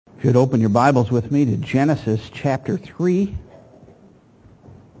If you'd open your Bibles with me to Genesis chapter 3.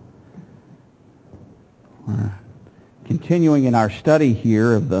 We're continuing in our study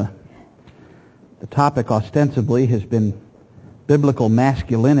here of the topic ostensibly has been biblical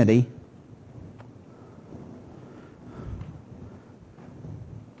masculinity.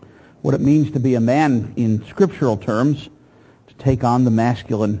 What it means to be a man in scriptural terms, to take on the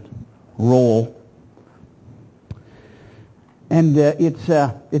masculine role. And it's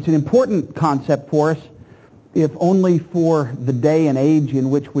an important concept for us, if only for the day and age in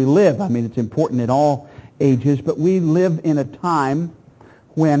which we live. I mean, it's important in all ages, but we live in a time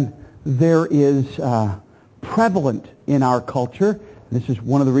when there is prevalent in our culture. This is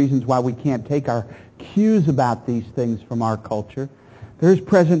one of the reasons why we can't take our cues about these things from our culture. There is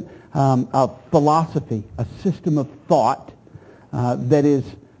present a philosophy, a system of thought that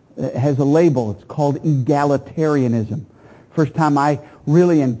has a label. It's called egalitarianism. First time I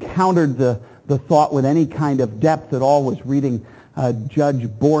really encountered the thought with any kind of depth at all was reading Judge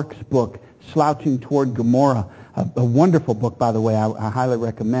Bork's book, Slouching Toward Gomorrah, a wonderful book, by the way, I highly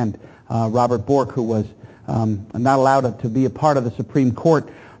recommend. Robert Bork, who was not allowed to be a part of the Supreme Court,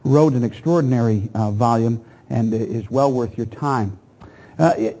 wrote an extraordinary volume and is well worth your time.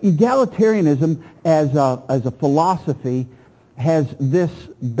 Egalitarianism as a philosophy has this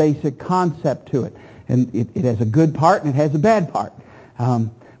basic concept to it. And it has a good part and it has a bad part.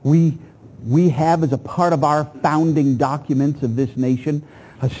 We have as a part of our founding documents of this nation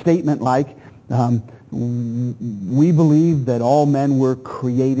a statement like, we believe that all men were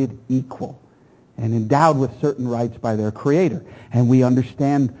created equal and endowed with certain rights by their Creator. And we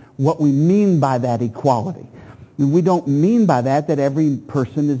understand what we mean by that equality. We don't mean by that every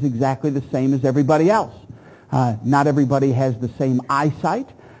person is exactly the same as everybody else. Not everybody has the same eyesight.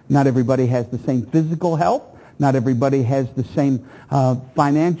 Not everybody has the same physical health. Not everybody has the same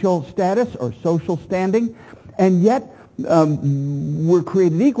financial status or social standing. And yet, we're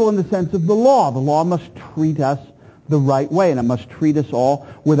created equal in the sense of the law. The law must treat us the right way, and it must treat us all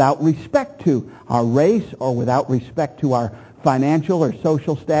without respect to our race or without respect to our financial or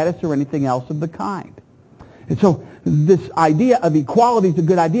social status or anything else of the kind. And so this idea of equality is a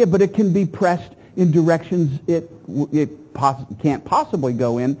good idea, but it can be pressed in directions it can't possibly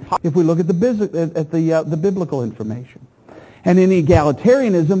go in if we look at the biblical information. And in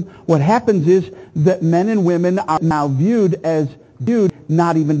egalitarianism, what happens is that men and women are now viewed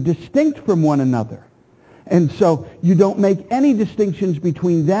not even distinct from one another. And so you don't make any distinctions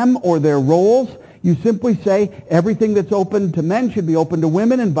between them or their roles. You simply say everything that's open to men should be open to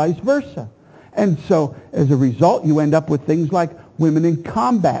women and vice versa. And so as a result, you end up with things like women in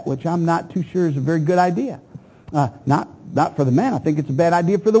combat, which I'm not too sure is a very good idea. Not for the men. I think it's a bad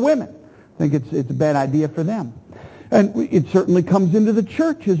idea for the women. I think it's a bad idea for them. And it certainly comes into the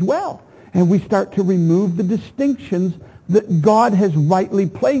church as well. And we start to remove the distinctions that God has rightly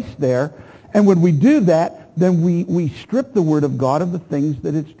placed there. And when we do that, then we strip the Word of God of the things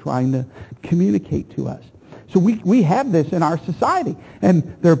that it's trying to communicate to us. So we have this in our society.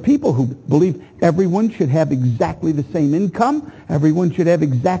 And there are people who believe everyone should have exactly the same income. Everyone should have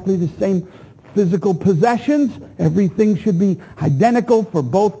exactly the same physical possessions. Everything should be identical for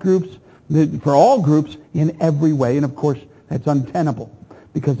both groups, for all groups in every way. And of course, that's untenable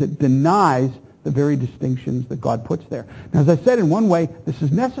because it denies the very distinctions that God puts there. Now, as I said, in one way, this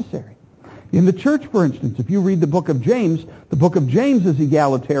is necessary. In the church, for instance, if you read the book of James is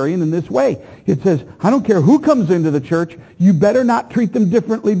egalitarian in this way. It says, I don't care who comes into the church, you better not treat them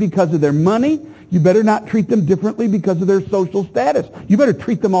differently because of their money. You better not treat them differently because of their social status. You better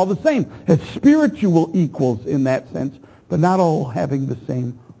treat them all the same, as spiritual equals in that sense, but not all having the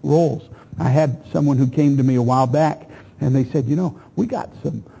same roles. I had someone who came to me a while back, and they said, we got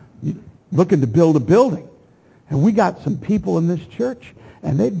some, looking to build a building, and we got some people in this church,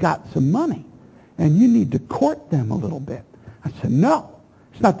 and they've got some money, and you need to court them a little bit. I said, no,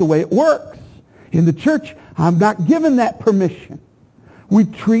 it's not the way it works. In the church, I'm not given that permission. We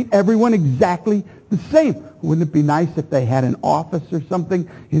treat everyone exactly the same. Wouldn't it be nice if they had an office or something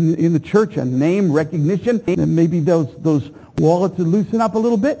in the church, a name recognition, and maybe those wallets would loosen up a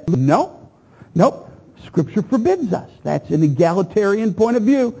little bit? Nope. Scripture forbids us. That's an egalitarian point of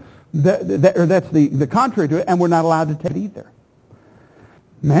view. That's the contrary to it, and we're not allowed to take it either.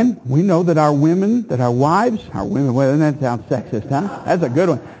 Men, we know that our women, well, that sounds sexist, huh? That's a good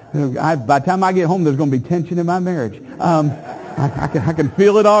one. By the time I get home, there's going to be tension in my marriage. I can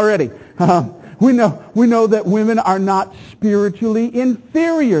feel it already. We know that women are not spiritually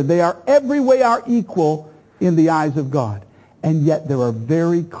inferior. They are every way are equal in the eyes of God. And yet there are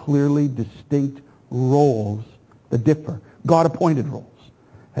very clearly distinct roles that differ. God-appointed roles.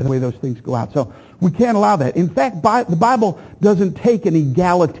 the way those things go out. So we can't allow that. In fact, the Bible doesn't take an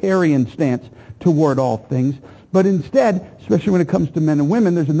egalitarian stance toward all things, but instead, especially when it comes to men and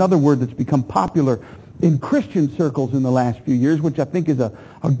women, there's another word that's become popular in Christian circles in the last few years, which I think is a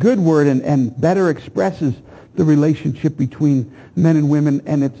good word and better expresses the relationship between men and women,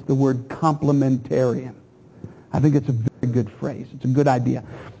 and it's the word complementarian. I think it's a very good phrase. It's a good idea.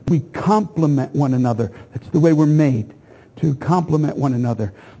 We complement one another. That's the way we're made, to complement one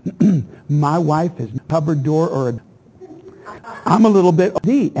another. My wife has a cupboard door I'm a little bit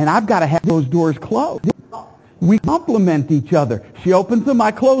OD, and I've got to have those doors closed. We complement each other. She opens them,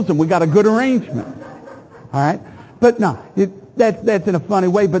 I close them. We got a good arrangement. All right? But no, that's in a funny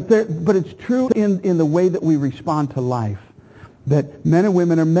way, but it's true in the way that we respond to life, that men and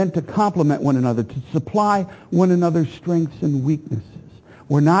women are meant to complement one another, to supply one another's strengths and weaknesses.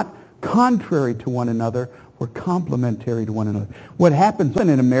 We're not contrary to one another. We're complementary to one another. What happens in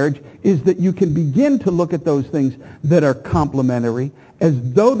a marriage is that you can begin to look at those things that are complementary as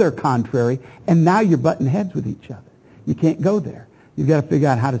though they're contrary, and now you're butting heads with each other. You can't go there. You've got to figure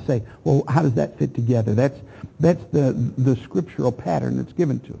out how to say, well, how does that fit together? That's the scriptural pattern that's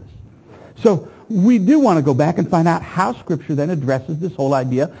given to us. So we do want to go back and find out how Scripture then addresses this whole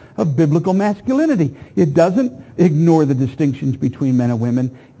idea of biblical masculinity. It doesn't ignore the distinctions between men and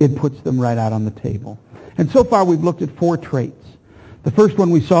women. It puts them right out on the table. And so far we've looked at 4 traits. The first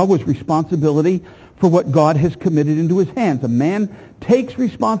one we saw was responsibility for what God has committed into his hands. A man takes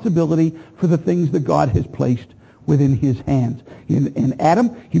responsibility for the things that God has placed within his hands. In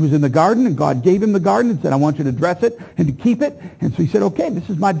Adam, he was in the garden, and God gave him the garden and said, I want you to dress it and to keep it. And so he said, okay, this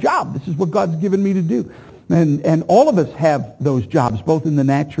is my job. This is what God's given me to do. And all of us have those jobs, both in the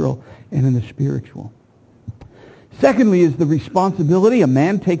natural and in the spiritual. Secondly is the responsibility. A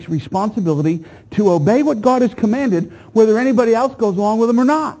man takes responsibility to obey what God has commanded, whether anybody else goes along with him or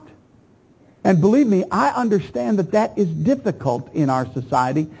not. And believe me, I understand that is difficult in our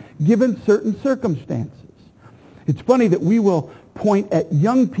society, given certain circumstances. It's funny that we will point at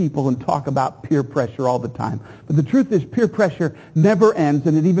young people and talk about peer pressure all the time. But the truth is, peer pressure never ends,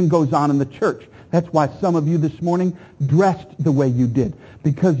 and it even goes on in the church. That's why some of you this morning dressed the way you did,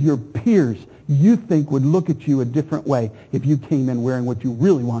 because your peers, you think, would look at you a different way if you came in wearing what you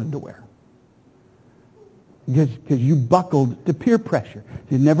really wanted to wear. Because you buckled to peer pressure.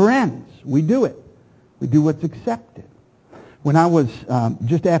 It never ends. We do it. We do what's accepted. When I was,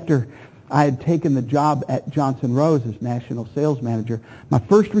 just after I had taken the job at Johnson Rose as national sales manager, my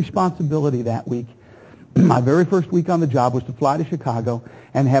first responsibility that week, my very first week on the job, was to fly to Chicago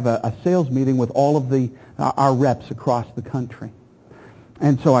and have a sales meeting with all of our reps across the country.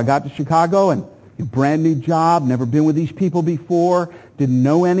 And so I got to Chicago, and a brand new job, never been with these people before, didn't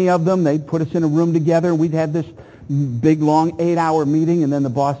know any of them. They'd put us in a room together. We'd had this big, long 8-hour meeting, and then the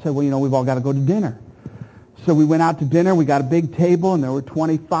boss said, well, we've all got to go to dinner. So we went out to dinner. We got a big table, and there were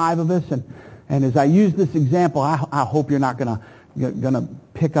 25 of us. And as I use this example, I hope you're not gonna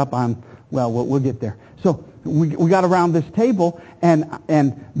pick up on, well, we'll get there. So we got around this table, and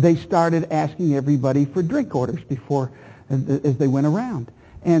they started asking everybody for drink orders before, as they went around.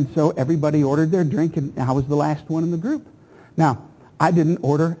 And so everybody ordered their drink, and I was the last one in the group. Now, I didn't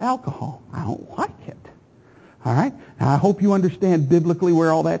order alcohol. I don't like it. All right? Now, I hope you understand biblically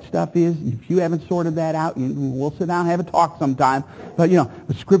where all that stuff is. If you haven't sorted that out, we'll sit down and have a talk sometime. But,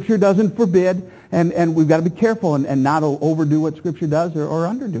 the Scripture doesn't forbid, and we've got to be careful and not overdo what Scripture does or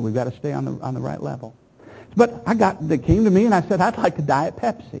underdo. We've got to stay on the right level. But they came to me, and I said, I'd like a Diet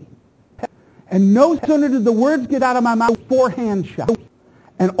Pepsi. And no sooner did the words get out of my mouth, 4 hands shot.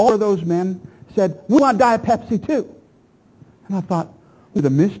 And all of those men said, we want Diet Pepsi too. And I thought, was it a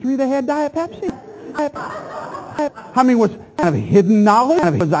mystery they had Diet Pepsi? I mean, was kind of hidden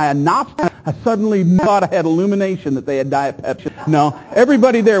knowledge? Was I a Gnostic? I suddenly thought I had illumination that they had Diet Pepsi. No,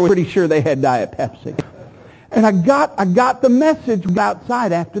 everybody there was pretty sure they had Diet Pepsi. And I got the message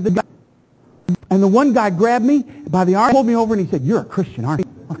outside after the guy. And the one guy grabbed me by the arm, pulled me over, and he said, you're a Christian, aren't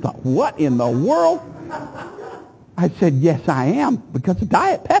you? I thought, what in the world? I said, yes, I am, because of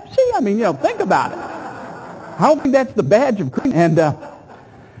Diet Pepsi. I mean, think about it. I don't think that's the badge of Christian.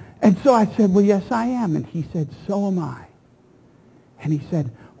 And so I said, well, yes, I am. And he said, so am I. And he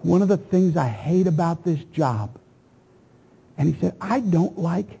said, one of the things I hate about this job, and he said, I don't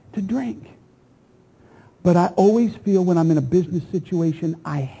like to drink. But I always feel when I'm in a business situation,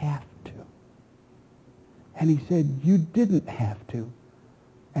 I have to. And he said, you didn't have to.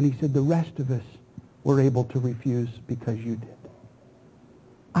 And he said, the rest of us were able to refuse because you did.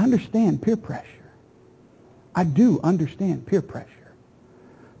 I understand peer pressure. I do understand peer pressure.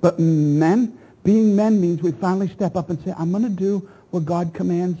 But being men means we finally step up and say, I'm going to do what God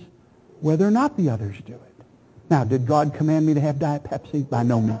commands, whether or not the others do it. Now, did God command me to have Diet Pepsi? By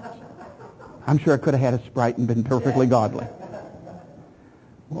no means. I'm sure I could have had a Sprite and been perfectly godly.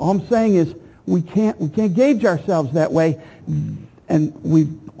 All I'm saying is we can't gauge ourselves that way, and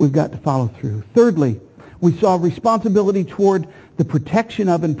we've got to follow through. Thirdly, we saw responsibility toward the protection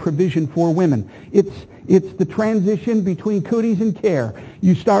of and provision for women. It's the transition between cooties and care.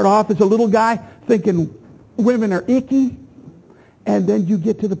 You start off as a little guy thinking women are icky, and then you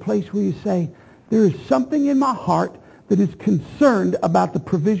get to the place where you say, there is something in my heart that is concerned about the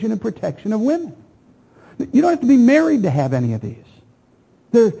provision and protection of women. You don't have to be married to have any of these.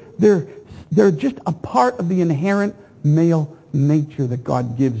 They're just a part of the inherent male nature that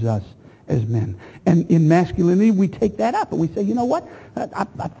God gives us as men. And in masculinity, we take that up and we say, you know what?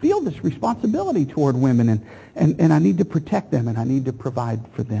 I feel this responsibility toward women, and I need to protect them, and I need to provide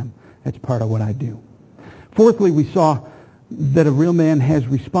for them. That's part of what I do. Fourthly, we saw that a real man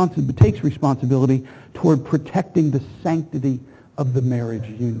takes responsibility toward protecting the sanctity of the marriage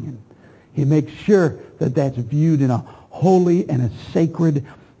union. He makes sure that that's viewed in a holy and a sacred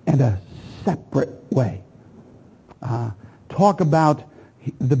and a separate way. Talk about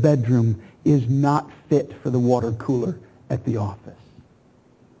the bedroom is not fit for the water cooler at the office.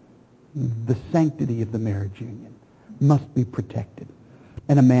 The sanctity of the marriage union must be protected.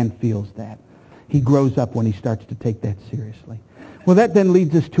 And a man feels that. He grows up when he starts to take that seriously. Well, that then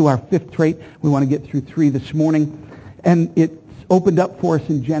leads us to our fifth trait. We want to get through 3 this morning. And it's opened up for us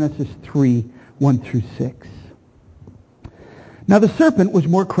in Genesis 3, 1 through 6. Now the serpent was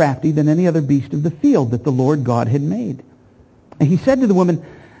more crafty than any other beast of the field that the Lord God had made. And he said to the woman,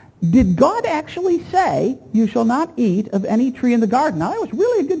 did God actually say, you shall not eat of any tree in the garden? Now, that was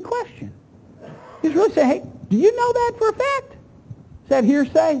really a good question. He's really saying, hey, do you know that for a fact? Is that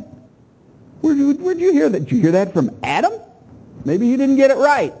hearsay? Where'd you hear that? Did you hear that from Adam? Maybe you didn't get it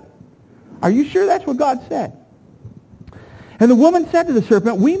right. Are you sure that's what God said? And the woman said to the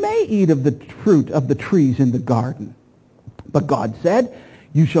serpent, we may eat of the fruit of the trees in the garden. But God said,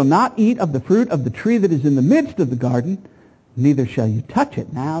 you shall not eat of the fruit of the tree that is in the midst of the garden, neither shall you touch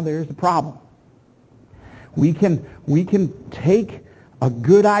it. Now there's the problem. We can take a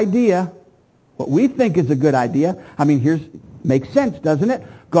good idea, what we think is a good idea. I mean, makes sense, doesn't it?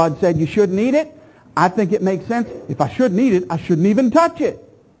 God said you shouldn't eat it. I think it makes sense. If I shouldn't eat it, I shouldn't even touch it.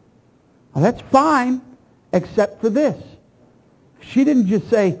 Well, that's fine, except for this. She didn't just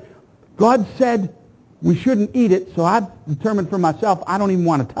say, God said we shouldn't eat it, so I've determined for myself I don't even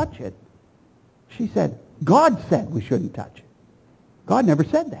want to touch it. She said, God said we shouldn't touch it. God never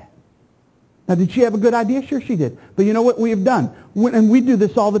said that. Now, did she have a good idea? Sure she did. But you know what we have done? And we do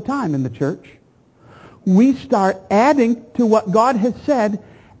this all the time in the church. We start adding to what God has said,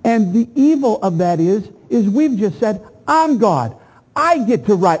 and the evil of that is we've just said, I'm God. I get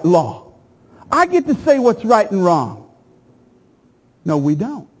to write law. I get to say what's right and wrong. No, we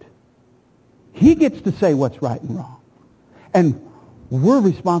don't. He gets to say what's right and wrong. And we're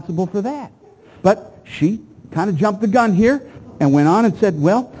responsible for that. But she kind of jumped the gun here and went on and said,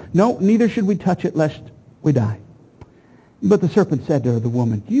 well, no, neither should we touch it lest we die. But the serpent said to her, the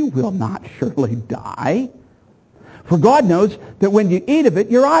woman, you will not surely die. For God knows that when you eat of it,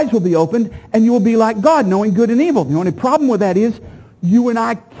 your eyes will be opened, and you will be like God, knowing good and evil. The only problem with that is you and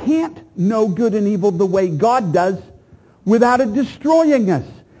I can't know good and evil the way God does without it destroying us.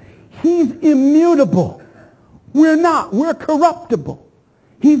 He's immutable. We're not. We're corruptible.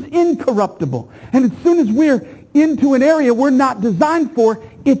 He's incorruptible. And as soon as we're into an area we're not designed for,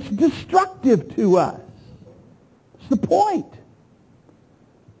 it's destructive to us. That's the point.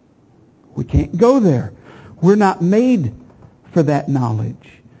 We can't go there. We're not made for that knowledge.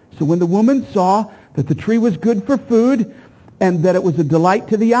 So when the woman saw that the tree was good for food and that it was a delight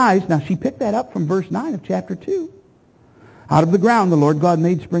to the eyes, now she picked that up from verse 9 of chapter 2. Out of the ground the Lord God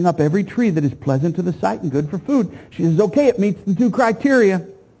made spring up every tree that is pleasant to the sight and good for food. She says, okay, it meets the 2 criteria.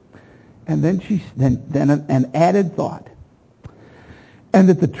 And then then an added thought. And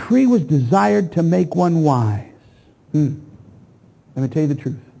that the tree was desired to make one wise. Let me tell you the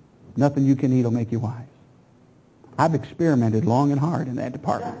truth. Nothing you can eat will make you wise. I've experimented long and hard in that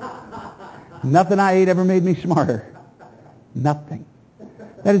department. Nothing I ate ever made me smarter. Nothing.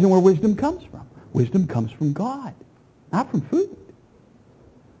 That isn't where wisdom comes from. Wisdom comes from God, not from food.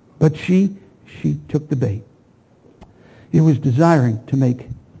 But she took the bait. It was desiring to make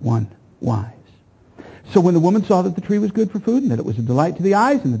one wise. So when the woman saw that the tree was good for food and that it was a delight to the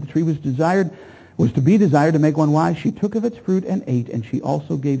eyes and that the tree was to be desired to make one wise, she took of its fruit and ate, and she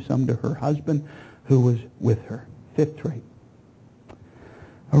also gave some to her husband who was with her. 5th trait.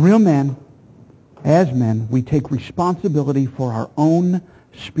 A real man As men, we take responsibility for our own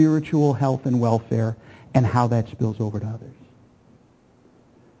spiritual health and welfare and how that spills over to others.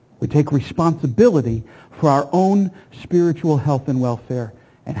 We take responsibility for our own spiritual health and welfare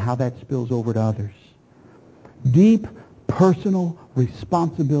and how that spills over to others. Deep personal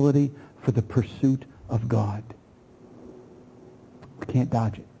responsibility for the pursuit of God. We can't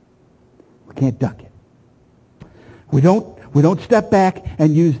dodge it. We can't duck it. We don't step back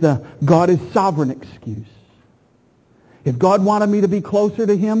and use the God is sovereign excuse. If God wanted me to be closer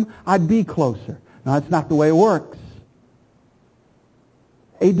to him, I'd be closer. No, that's not the way it works.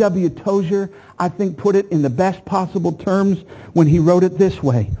 A.W. Tozer, I think, put it in the best possible terms when he wrote it this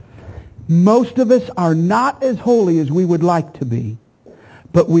way. Most of us are not as holy as we would like to be,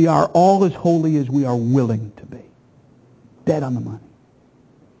 but we are all as holy as we are willing to be. Dead on the money.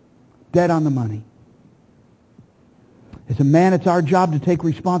 Dead on the money. As a man, it's our job to take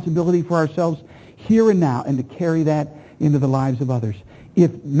responsibility for ourselves here and now and to carry that into the lives of others.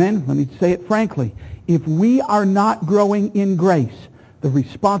 If men, let me say it frankly, if we are not growing in grace, the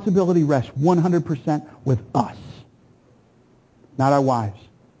responsibility rests 100% with us. Not our wives,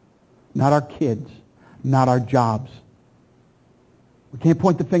 not our kids, not our jobs. We can't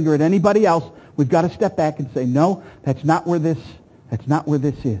point the finger at anybody else. We've got to step back and say, no, that's not where this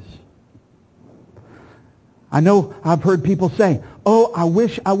is. I know I've heard people say, oh, I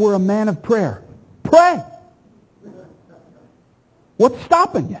wish I were a man of prayer. Pray. What's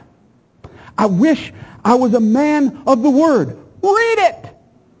stopping you? I wish I was a man of the Word. Read it.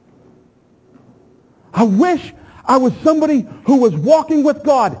 I wish I was somebody who was walking with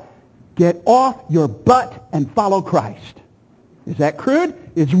God. Get off your butt and follow Christ. Is that crude?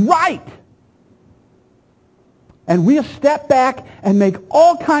 It's right. And we'll step back and make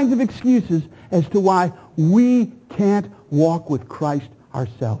all kinds of excuses as to why we can't walk with Christ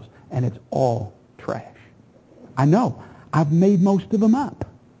ourselves. And it's all trash. I know. I've made most of them up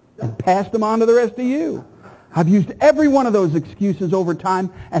and passed them on to the rest of you. I've used every one of those excuses over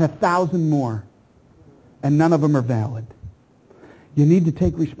time and 1,000 more. And none of them are valid. You need to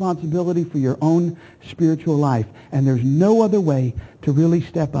take responsibility for your own spiritual life. And there's no other way to really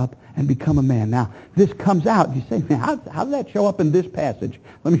step up and become a man. Now, this comes out. You say, man, how does that show up in this passage?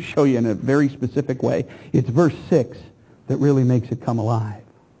 Let me show you in a very specific way. It's verse 6 that really makes it come alive.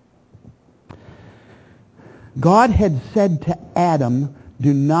 God had said to Adam,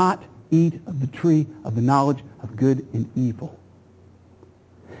 do not eat of the tree of the knowledge of good and evil.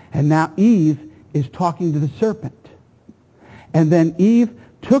 And now Eve is talking to the serpent. And then Eve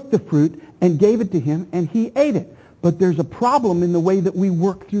took the fruit and gave it to him, and he ate it. But there's a problem in the way that we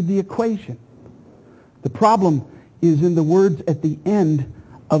work through the equation. The problem is in the words at the end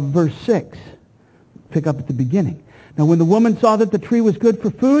of verse 6. Pick up at the beginning. Now when the woman saw that the tree was good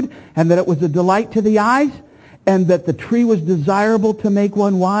for food, and that it was a delight to the eyes, and that the tree was desirable to make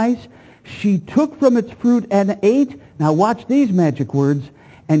one wise, she took from its fruit and ate. Now watch these magic words.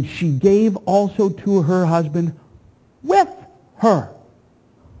 And she gave also to her husband with her.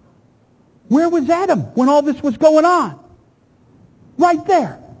 Where was Adam when all this was going on? Right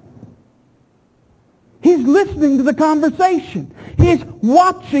there. He's listening to the conversation. He's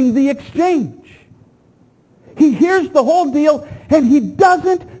watching the exchange. He hears the whole deal and he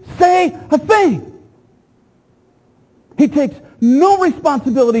doesn't say a thing. He takes no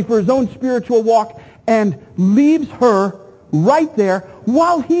responsibility for his own spiritual walk and leaves her right there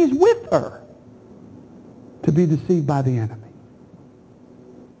while he's with her to be deceived by the enemy.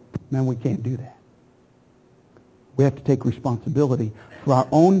 Man, we can't do that. We have to take responsibility for our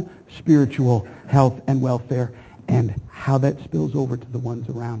own spiritual health and welfare and how that spills over to the ones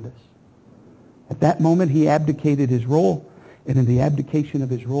around us. At that moment, he abdicated his role, and in the abdication of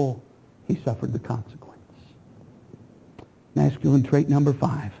his role, he suffered the consequence. Masculine trait number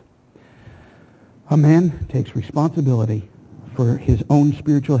 5. A man takes responsibility for his own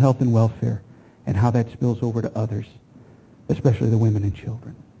spiritual health and welfare and how that spills over to others, especially the women and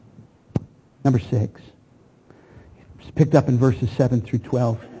children. Number 6. It's picked up in verses 7 through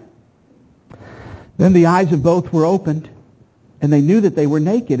 12. Then the eyes of both were opened, and they knew that they were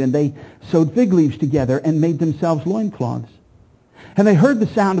naked, and they sewed fig leaves together and made themselves loincloths. And they heard the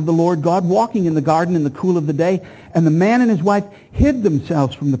sound of the Lord God walking in the garden in the cool of the day, and the man and his wife hid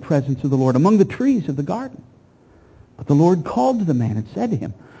themselves from the presence of the Lord among the trees of the garden. But the Lord called to the man and said to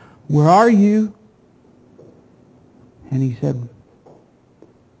him, where are you? And he said,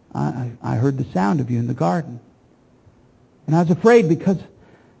 I heard the sound of you in the garden. And I was afraid because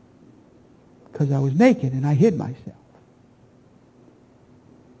I was naked and I hid myself.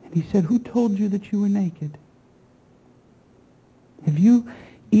 And he said, who told you that you were naked? Have you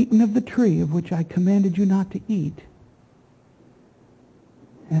eaten of the tree of which I commanded you not to eat?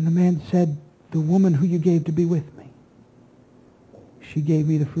 And the man said, the woman who you gave to be with me, she gave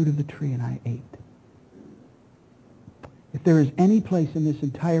me the fruit of the tree and I ate. If there is any place in this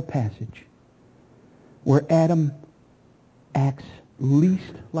entire passage where Adam acts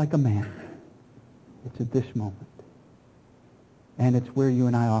least like a man, it's at this moment. And it's where you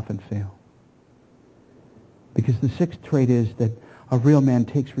and I often fail. Because the sixth trait is that a real man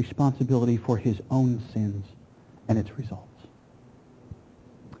takes responsibility for his own sins and its results.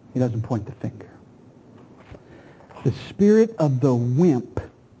 He doesn't point the finger. The spirit of the wimp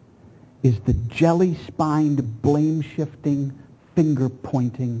is the jelly-spined, blame-shifting,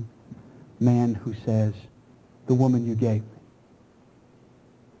 finger-pointing man who says, the woman you gave me,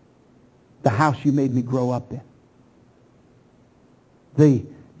 the house you made me grow up in, the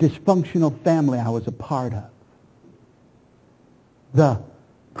dysfunctional family I was a part of, the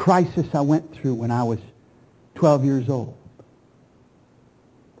crisis I went through when I was 12 years old.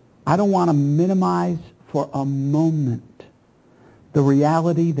 I don't want to minimize for a moment the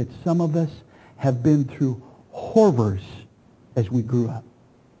reality that some of us have been through horrors as we grew up.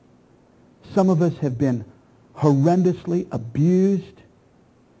 Some of us have been horrendously abused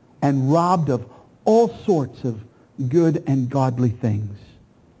and robbed of all sorts of good and godly things.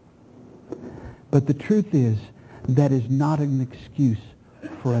 But the truth is, that is not an excuse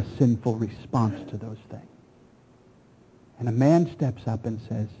for a sinful response to those things. And a man steps up and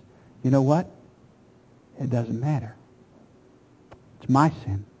says, you know what? It doesn't matter. It's my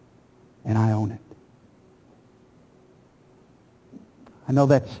sin, and I own it. I know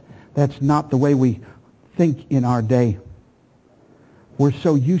that's not the way we think in our day. We're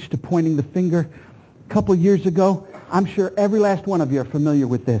so used to pointing the finger. A couple of years ago, I'm sure every last one of you are familiar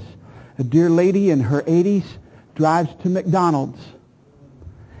with this. A dear lady in her 80s drives to McDonald's.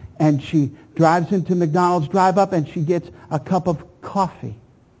 And she drives into McDonald's drive-up and she gets a cup of coffee.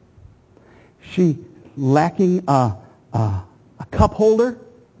 She, lacking a cup holder,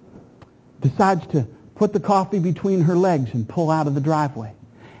 decides to put the coffee between her legs and pull out of the driveway.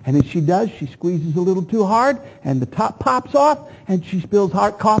 And as she does, she squeezes a little too hard, and the top pops off, and she spills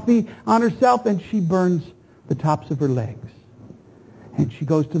hot coffee on herself, and she burns the tops of her legs. And she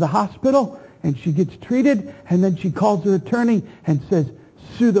goes to the hospital, and she gets treated, and then she calls her attorney and says,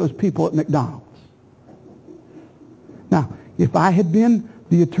 sue those people at McDonald's. Now, if I had been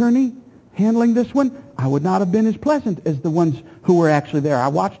the attorney handling this one, I would not have been as pleasant as the ones who were actually there. I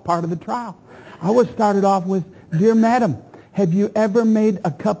watched part of the trial. I was started off with, dear madam, have you ever made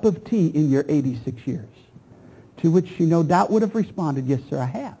a cup of tea in your 86 years? To which she no doubt would have responded, yes, sir, I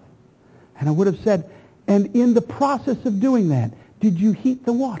have. And I would have said, and in the process of doing that, did you heat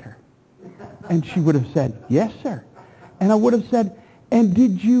the water? And she would have said, yes, sir. And I would have said, and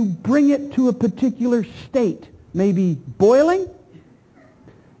did you bring it to a particular state, maybe boiling?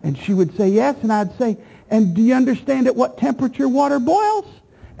 And she would say, yes. And I'd say, and do you understand at what temperature water boils?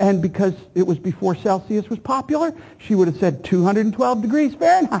 And because it was before Celsius was popular, she would have said 212 degrees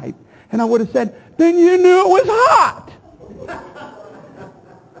Fahrenheit. And I would have said, then you knew it was hot.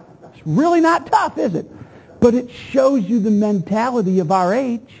 It's really not tough, is it? But it shows you the mentality of our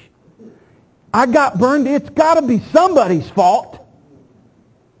age. I got burned. It's got to be somebody's fault.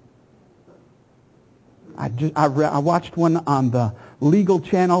 I watched one on the Legal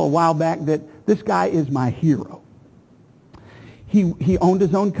Channel a while back that this guy is my hero. He owned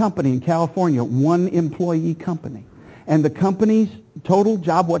his own company in California, one employee company. And the company's total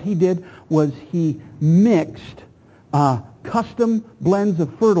job, what he did, was he mixed custom blends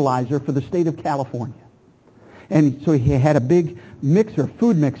of fertilizer for the state of California. And so he had a big mixer,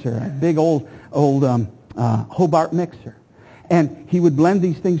 food mixer, a big old Hobart mixer. And he would blend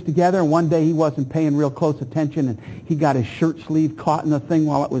these things together, and one day he wasn't paying real close attention, and he got his shirt sleeve caught in the thing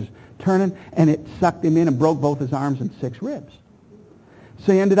while it was turning, and it sucked him in and broke both his arms and 6 ribs.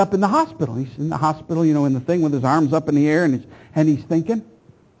 So he ended up in the hospital. He's in the hospital, in the thing with his arms up in the air, and he's thinking,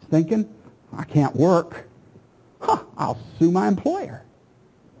 I can't work. I'll sue my employer.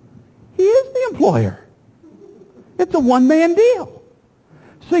 He is the employer. It's a one-man deal.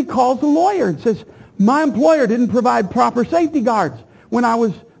 So he calls the lawyer and says, my employer didn't provide proper safety guards when I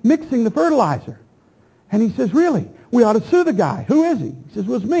was mixing the fertilizer. And he says, really? We ought to sue the guy. Who is he? He says,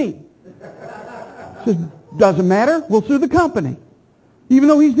 well, it's me. He says, doesn't matter. We'll sue the company, even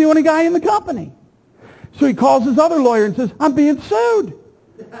though he's the only guy in the company. So he calls his other lawyer and says, I'm being sued.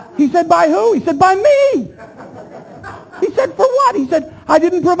 He said, by who? He said, by me. He said, for what? He said, I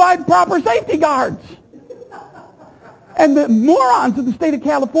didn't provide proper safety guards. And the morons of the state of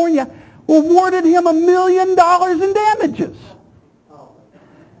California awarded him $1 million in damages.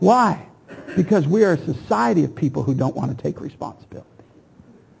 Why? Because we are a society of people who don't want to take responsibility.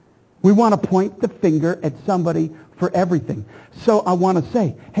 We want to point the finger at somebody for everything. So I want to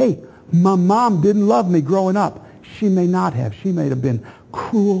say, hey, my mom didn't love me growing up. She may not have. She may have been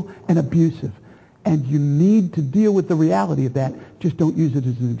cruel and abusive. And you need to deal with the reality of that. Just don't use it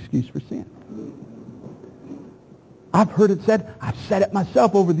as an excuse for sin. I've heard it said, I've said it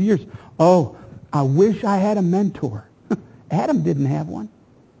myself over the years, oh, I wish I had a mentor. Adam didn't have one.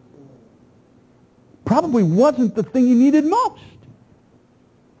 Probably wasn't the thing he needed most.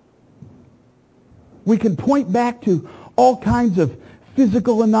 We can point back to all kinds of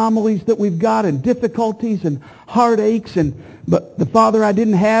physical anomalies that we've got and difficulties and heartaches but the father I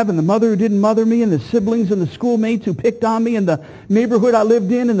didn't have and the mother who didn't mother me and the siblings and the schoolmates who picked on me and the neighborhood I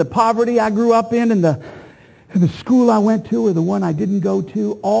lived in and the poverty I grew up in and the school I went to or the one I didn't go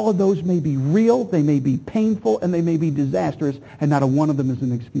to, all of those may be real, they may be painful, and they may be disastrous, and not a one of them is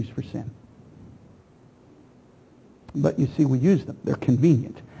an excuse for sin. But you see, we use them. They're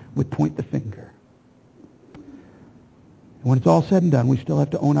convenient. We point the finger. And when it's all said and done, we still have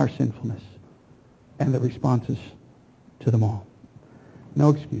to own our sinfulness and the responses to them all. No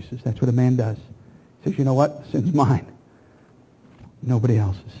excuses. That's what a man does. He says, you know what? Sin's mine. Nobody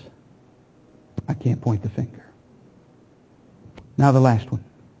else's. I can't point the finger. Now the last one.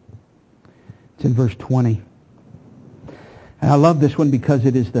 It's in verse 20. And I love this one because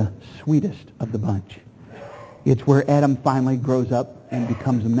it is the sweetest of the bunch. It's where Adam finally grows up and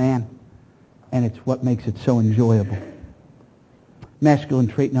becomes a man. And it's what makes it so enjoyable. Masculine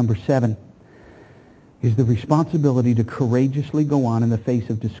trait number 7 is the responsibility to courageously go on in the face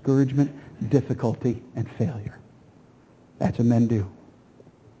of discouragement, difficulty, and failure. That's what men do.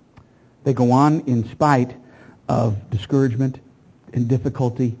 They go on in spite of discouragement and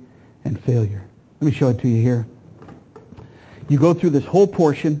difficulty and failure. Let me show it to you here. You go through this whole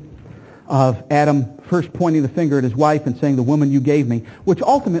portion of Adam first pointing the finger at his wife and saying, the woman you gave me, which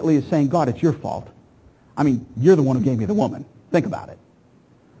ultimately is saying, God, it's your fault. I mean, you're the one who gave me the woman. Think about it.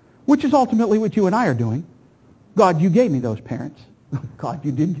 Which is ultimately what you and I are doing. God, you gave me those parents. God,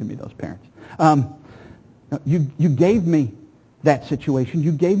 you didn't give me those parents. You gave me that situation.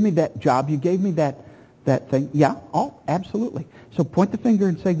 You gave me that job. You gave me that thing. Yeah, absolutely. So point the finger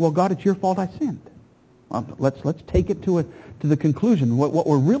and say, well, God, it's your fault I sinned. Well, let's take it to the conclusion, what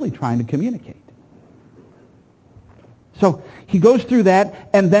we're really trying to communicate. So he goes through that,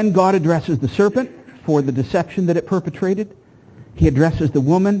 and then God addresses the serpent for the deception that it perpetrated. He addresses the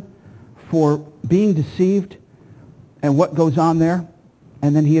woman for being deceived and what goes on there.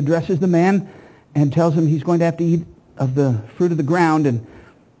 And then he addresses the man and tells him he's going to have to eat of the fruit of the ground,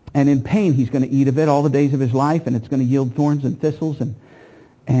 and in pain he's going to eat of it all the days of his life, and it's going to yield thorns and thistles,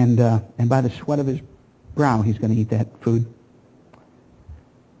 and by the sweat of his brow he's going to eat that food.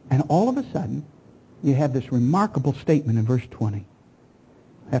 And all of a sudden, you have this remarkable statement in verse 20.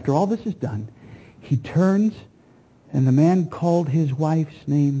 After all this is done, he turns, and the man called his wife's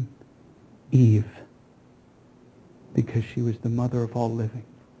name Eve, because she was the mother of all living.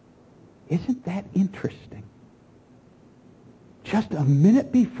 Isn't that interesting? Just a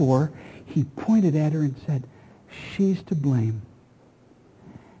minute before, he pointed at her and said, she's to blame.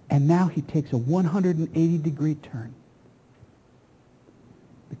 And now he takes a 180-degree turn.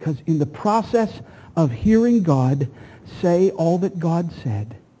 Because in the process of hearing God say all that God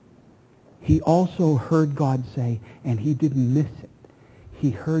said, he also heard God say, and he didn't miss it, he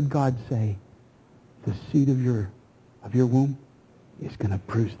heard God say, the seed of your womb is going to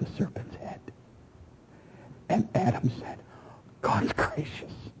bruise the serpent's head. And Adam said, God's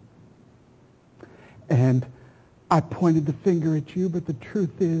gracious. And I pointed the finger at you, but the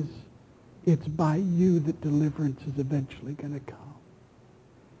truth is, it's by you that deliverance is eventually going to come.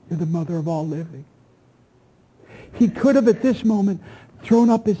 You're the mother of all living. He could have at this moment thrown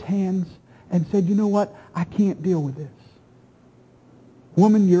up his hands and said, you know what? I can't deal with this.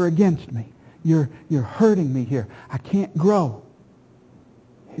 Woman, you're against me. You're hurting me here. I can't grow.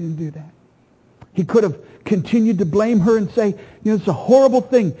 He didn't do that. He could have continued to blame her and say, you know, it's a horrible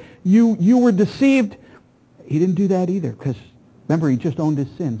thing. You were deceived. He didn't do that either, because remember, he just owned his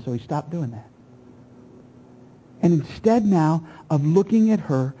sin, so he stopped doing that. And instead now of looking at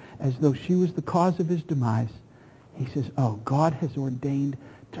her as though she was the cause of his demise, he says, oh, God has ordained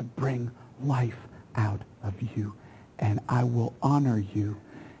to bring life out of you, and I will honor you,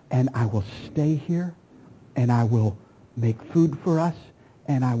 and I will stay here, and I will make food for us,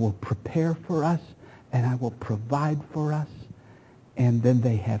 and I will prepare for us, and I will provide for us. And then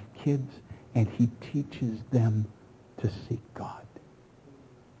they have kids, and he teaches them to seek God.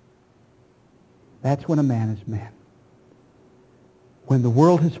 That's when a man is man. when the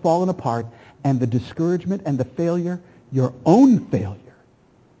world has fallen apart and the discouragement and the failure, your own failure,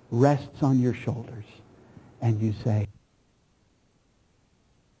 rests on your shoulders, and you say,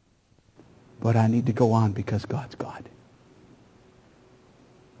 but I need to go on because God's God.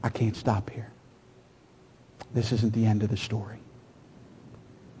 I can't stop here. This isn't the end of the story.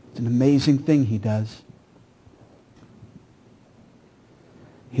 It's an amazing thing he does.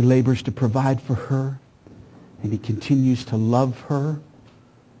 He labors to provide for her, and he continues to love her,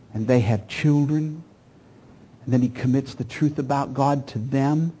 and they have children, and then he commits the truth about God to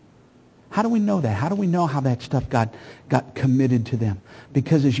them. How do we know that? How do we know how that stuff got committed to them?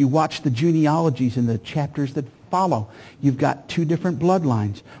 Because as you watch the genealogies in the chapters that follow, you've got two different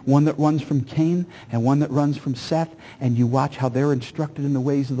bloodlines, one that runs from Cain and one that runs from Seth, and you watch how they're instructed in the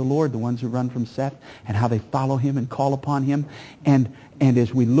ways of the Lord, the ones who run from Seth, and how they follow him and call upon him. And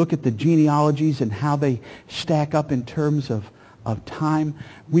as we look at the genealogies and how they stack up in terms of time,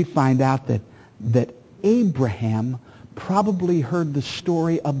 we find out that Abraham probably heard the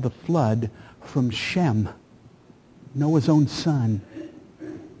story of the flood from Shem, Noah's own son,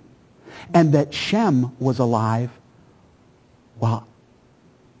 and that Shem was alive while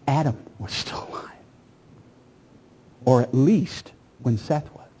Adam was still alive, or at least when Seth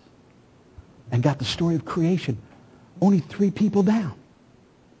was, and got the story of creation only 3 people down.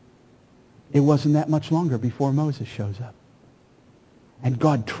 It wasn't that much longer before Moses shows up. And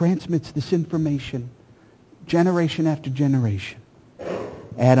God transmits this information generation after generation.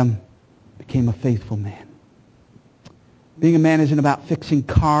 Adam became a faithful man. Being a man isn't about fixing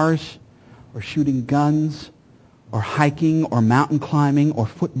cars or shooting guns or hiking or mountain climbing or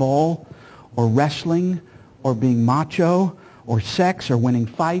football or wrestling or being macho or sex or winning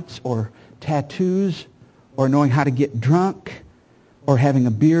fights or tattoos or knowing how to get drunk or having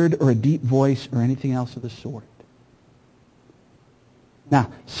a beard or a deep voice or anything else of the sort. Now,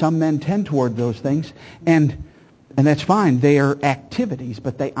 some men tend toward those things, and that's fine. They are activities,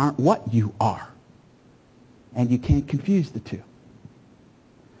 but they aren't what you are. And you can't confuse the two.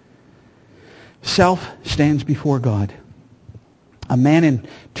 Self stands before God. A man in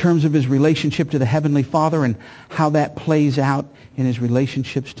terms of his relationship to the Heavenly Father and how that plays out in his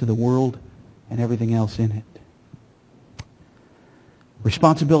relationships to the world and everything else in it.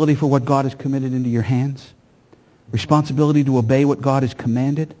 Responsibility for what God has committed into your hands. Responsibility to obey what God has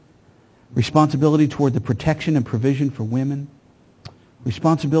commanded. Responsibility toward the protection and provision for women.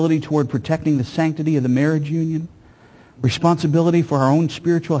 Responsibility toward protecting the sanctity of the marriage union. Responsibility for our own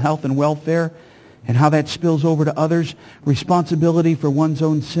spiritual health and welfare and how that spills over to others. Responsibility for one's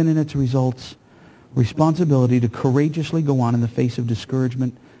own sin and its results. Responsibility to courageously go on in the face of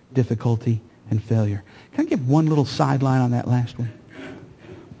discouragement, difficulty, and failure. Can I give one little sideline on that last one?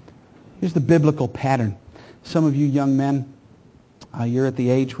 Here's the biblical pattern. Some of you young men, you're at the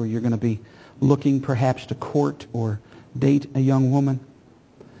age where you're going to be looking perhaps to court or date a young woman.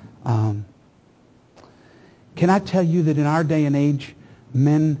 Can I tell you that in our day and age,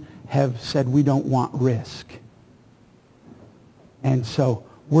 men have said we don't want risk. And so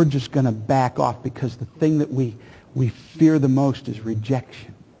we're just going to back off because the thing that we fear the most is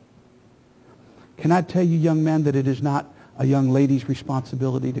rejection. Can I tell you, young men, that it is not a young lady's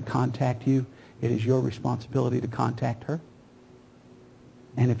responsibility to contact you? It is your responsibility to contact her.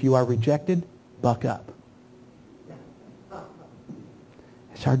 And if you are rejected, buck up.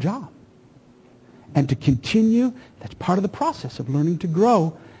 It's our job. And to continue, that's part of the process of learning to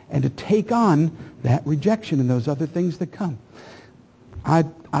grow and to take on that rejection and those other things that come.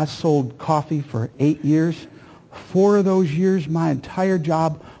 I sold coffee for 8 years. 4 of those years, my entire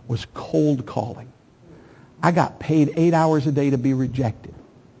job was cold calling. I got paid 8 hours a day to be rejected.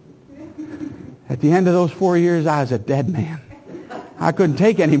 At the end of those 4 years, I was a dead man. I couldn't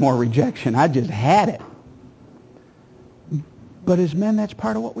take any more rejection. I just had it. But as men, that's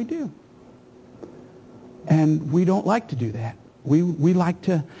part of what we do. And we don't like to do that. We like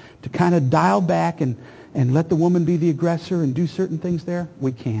to kind of dial back and let the woman be the aggressor and do certain things there.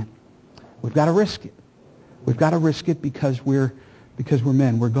 We can't. We've got to risk it. We've got to risk it because we're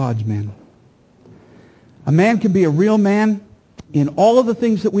men. We're God's men. A man can be a real man in all of the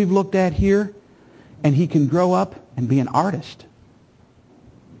things that we've looked at here, and he can grow up and be an artist.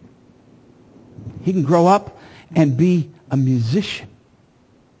 He can grow up and be a musician.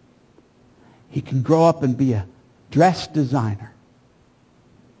 He can grow up and be a dress designer.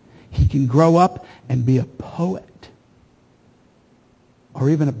 He can grow up and be a poet or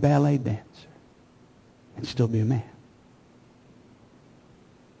even a ballet dancer and still be a man.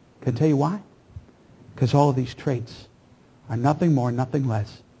 Can I tell you why? Because all of these traits are nothing more, nothing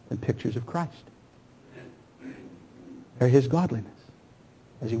less than pictures of Christ. They're his godliness.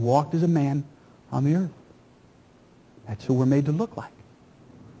 as he walked as a man on the earth. That's who we're made to look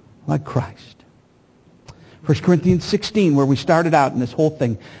like Christ. 1 Corinthians 16, where we started out in this whole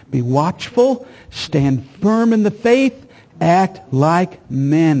thing. Be watchful, stand firm in the faith, act like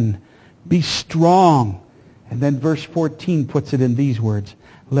men. Be strong. And then verse 14 puts it in these words.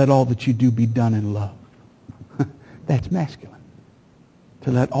 Let all that you do be done in love. That's masculine.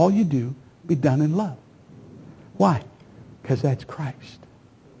 To let all you do be done in love. Why? Because that's Christ.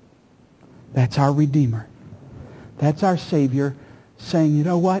 That's our Redeemer. That's our Savior saying, you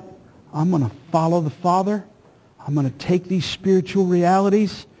know what? I'm going to follow the Father. I'm going to take these spiritual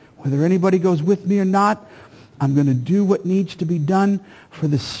realities, whether anybody goes with me or not. I'm going to do what needs to be done for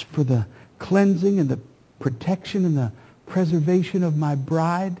the cleansing and the protection and the preservation of my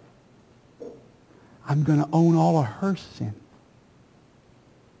bride. I'm going to own all of her sin.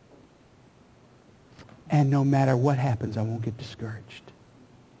 And no matter what happens, I won't get discouraged.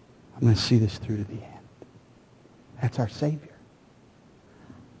 I'm going to see this through to the end. That's our Savior.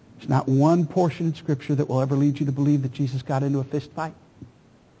 There's not one portion in Scripture that will ever lead you to believe that Jesus got into a fist fight.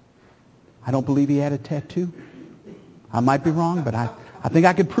 I don't believe he had a tattoo. I might be wrong, but I think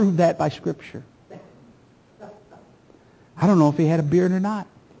I could prove that by Scripture. I don't know if he had a beard or not.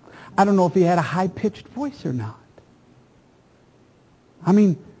 I don't know if he had a high-pitched voice or not. I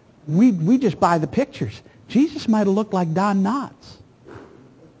mean, we just buy the pictures. Jesus might have looked like Don Knotts.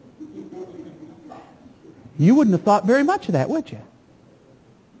 You wouldn't have thought very much of that, would you?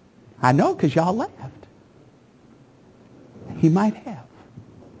 I know, because y'all laughed. He might have.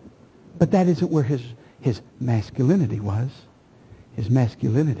 But that isn't where his masculinity was. His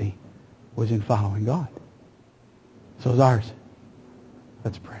masculinity was in following God. So is ours.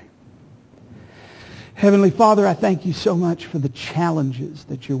 Let's pray. Heavenly Father, I thank you so much for the challenges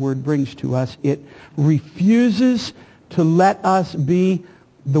that your word brings to us. It refuses to let us be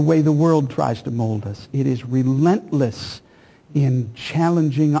the way the world tries to mold us. It is relentless in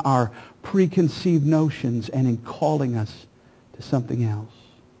challenging our preconceived notions and in calling us to something else.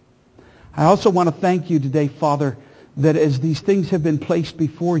 I also want to thank you today, Father, that as these things have been placed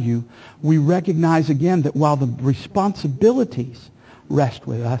before you, we recognize again that while the responsibilities rest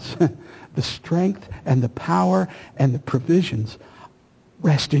with us, the strength and the power and the provisions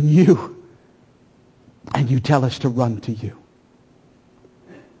rest in you. And you tell us to run to you.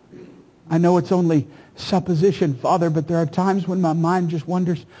 I know it's only supposition, Father, but there are times when my mind just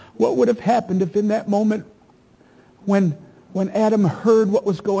wonders what would have happened if in that moment when Adam heard what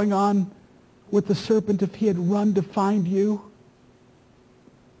was going on with the serpent, if he had run to find you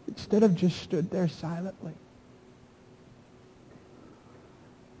instead of just stood there silently.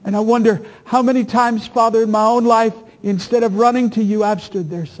 And I wonder how many times, Father, in my own life, instead of running to you, I've stood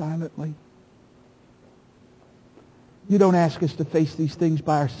there silently. You don't ask us to face these things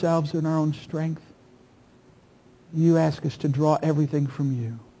by ourselves in our own strength. You ask us to draw everything from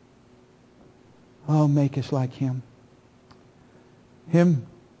you. Oh, make us like him. Him,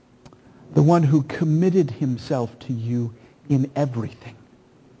 the one who committed himself to you in everything.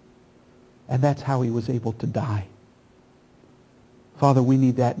 And that's how he was able to die. Father, we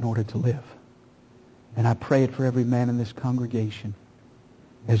need that in order to live. And I pray it for every man in this congregation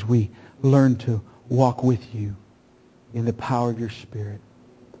as we learn to walk with you in the power of your Spirit.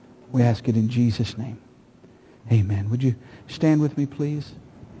 We ask it in Jesus' name. Amen. Would you stand with me, please?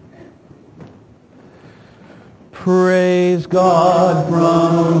 Praise God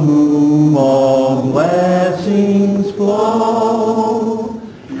from whom all blessings flow.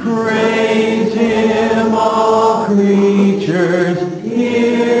 Praise him, all creatures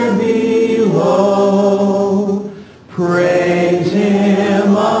here below. Praise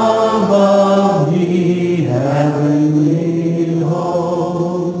him above the heavenly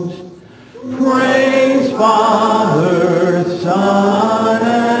host. Praise Father, Son,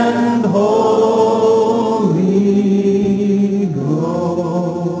 and Holy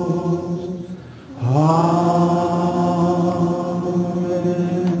Ghost. Amen.